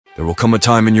There will come a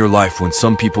time in your life when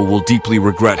some people will deeply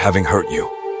regret having hurt you.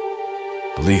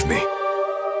 Believe me,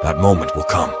 that moment will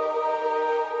come.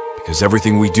 Because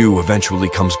everything we do eventually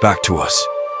comes back to us.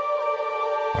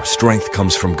 Our strength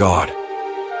comes from God.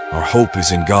 Our hope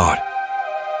is in God.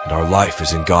 And our life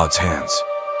is in God's hands.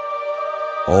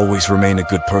 Always remain a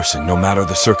good person, no matter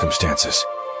the circumstances.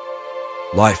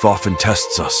 Life often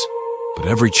tests us, but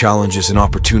every challenge is an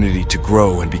opportunity to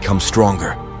grow and become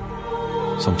stronger.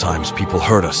 Sometimes people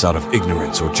hurt us out of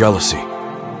ignorance or jealousy,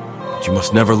 but you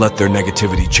must never let their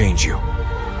negativity change you.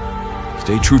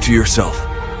 Stay true to yourself,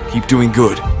 keep doing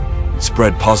good, and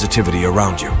spread positivity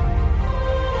around you.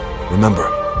 Remember,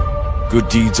 good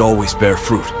deeds always bear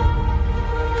fruit.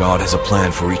 God has a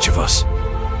plan for each of us,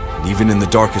 and even in the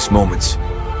darkest moments,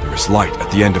 there is light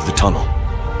at the end of the tunnel.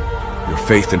 Your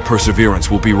faith and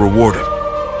perseverance will be rewarded.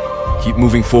 Keep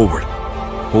moving forward,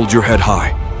 hold your head high,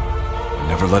 and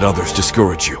never let others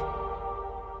discourage you.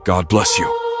 God bless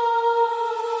you.